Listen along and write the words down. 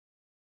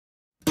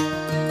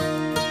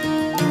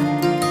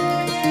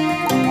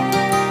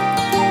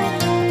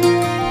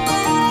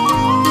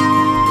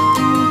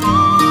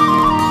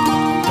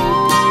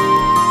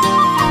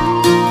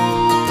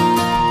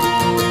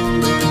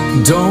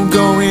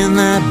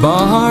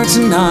bar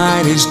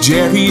tonight is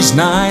Jerry's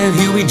night.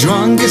 He'll be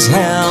drunk as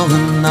hell,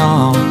 and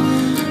all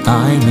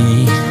I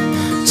need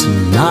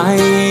tonight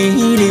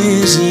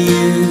is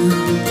you.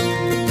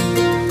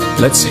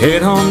 Let's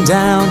head on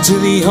down to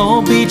the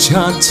old beach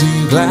hut,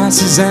 2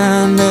 glasses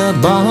and a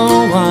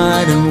bottle of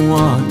wine, and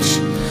watch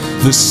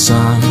the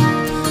sun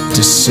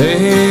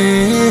descend.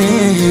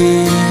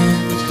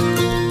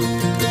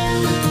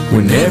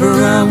 Whenever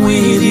I'm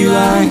with you,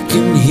 I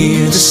can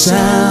hear the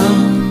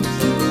sound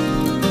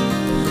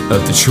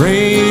of the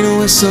train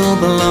whistle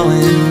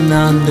blowing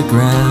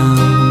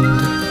underground.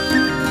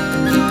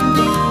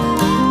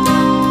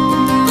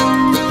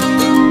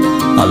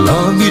 I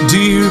love you,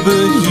 dear,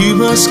 but you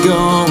must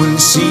go and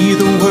see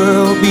the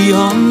world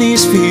beyond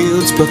these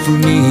fields. But for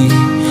me,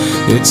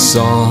 it's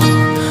all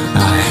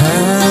I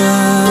have.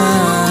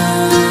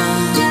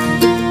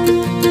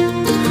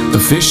 The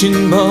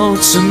fishing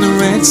boats and the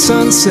red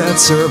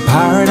sunsets are a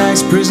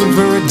paradise prison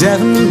for a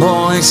Devon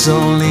boy. So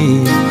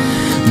leave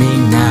me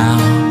now,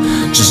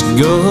 just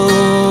go.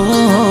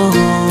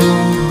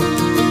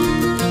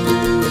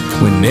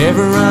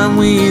 Whenever I'm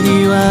with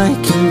you, I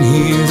can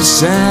hear the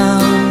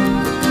sound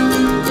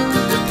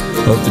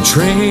of the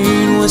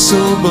train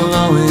whistle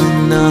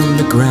blowing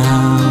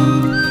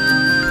underground.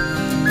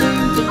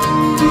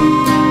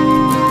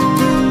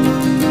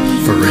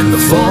 For in the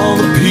fall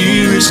the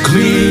pier is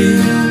clear,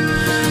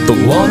 the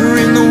water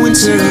in the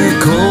winter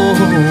cold.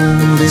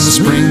 In the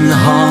spring the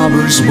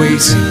harbor's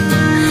waiting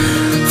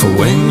for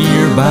when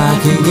you're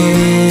back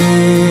again.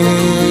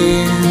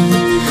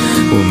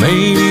 Well,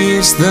 maybe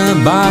it's the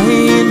by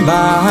and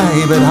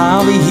by, but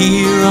I'll be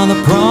here on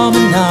the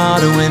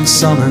promenade when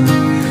summer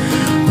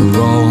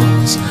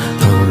rolls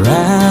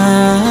around.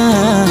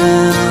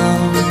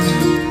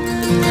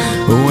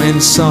 When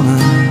summer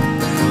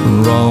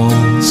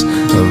rolls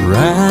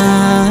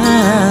around.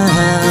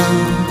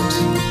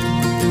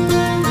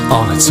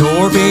 On a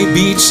Torbay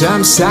beach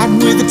I'm sat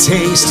with a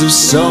taste of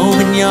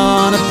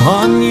Sauvignon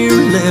upon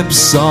your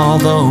lips.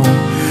 Although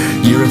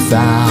you're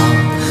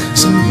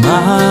 1,000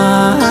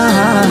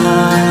 miles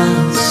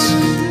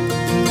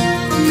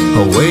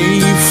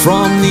away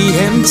from the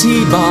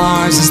empty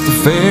bars, as the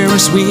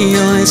Ferris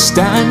wheel is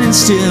standing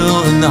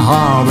still and the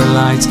harbor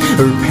lights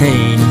are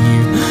painting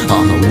you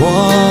on the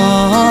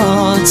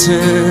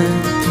water.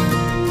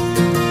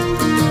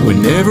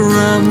 Whenever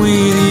I'm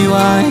with you,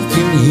 I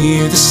can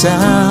hear the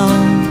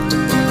sound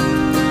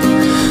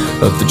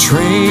of the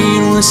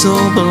train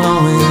whistle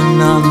blowing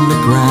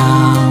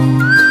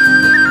underground.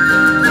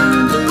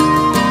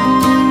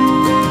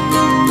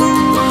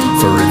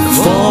 For in the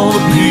fall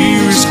the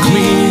pier is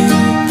clear,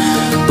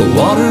 the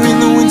water in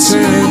the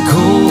winter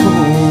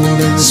cold.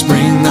 In the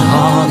spring the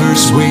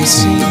harbor's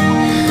waiting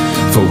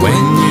for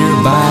when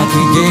you're back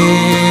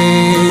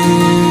again.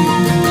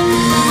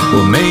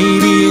 Well,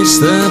 maybe it's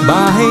the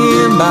by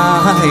and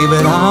by,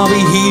 but I'll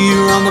be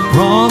here on the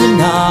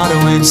promenade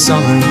when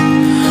summer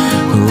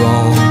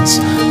rolls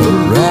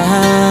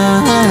around.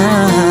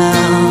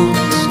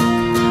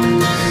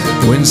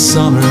 When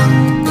summer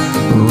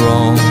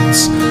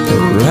rolls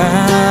around.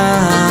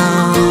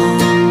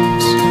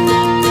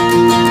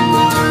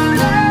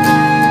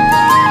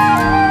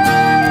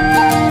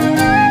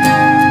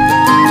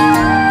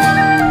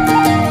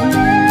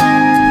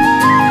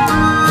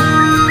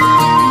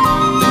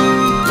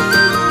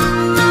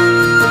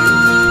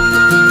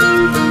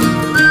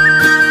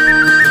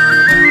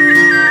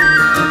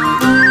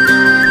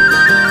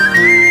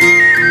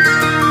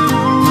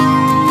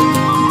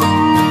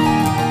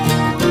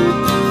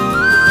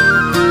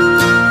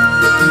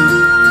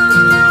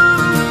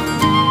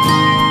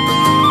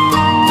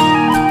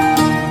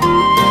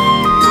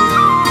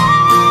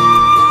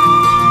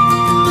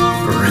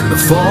 The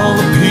fall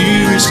the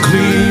pier is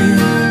clear,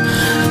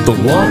 the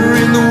water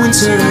in the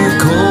winter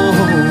cold.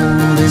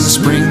 In the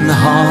spring the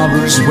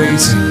harbor's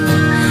waiting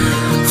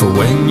for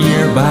when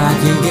you're back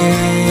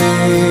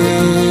again.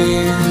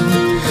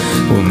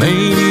 Well,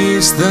 maybe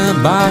it's the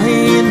by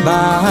and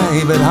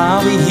by, but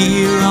I'll be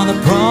here on the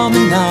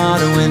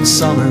promenade when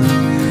summer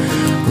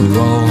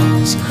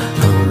rolls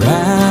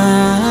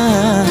around.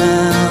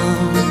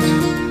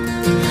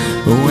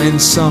 When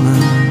summer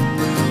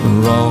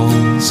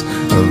rolls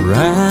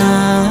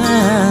around.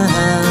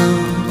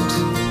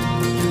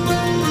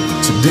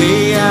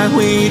 Today I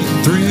waded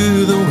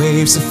through the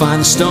waves to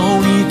find the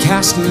stone you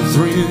casting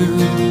through.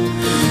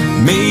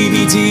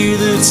 Maybe, dear,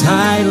 the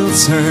tide will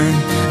turn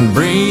and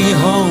bring you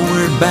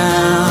homeward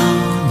bound.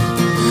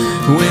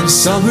 When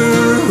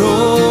summer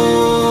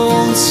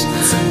rolls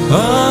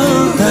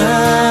around.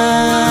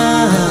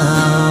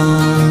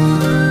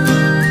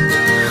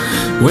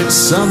 When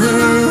summer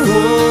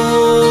rolls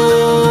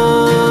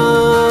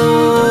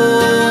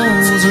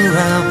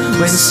around.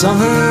 When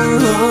summer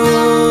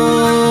rolls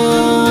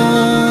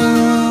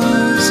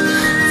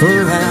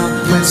around.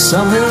 When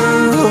summer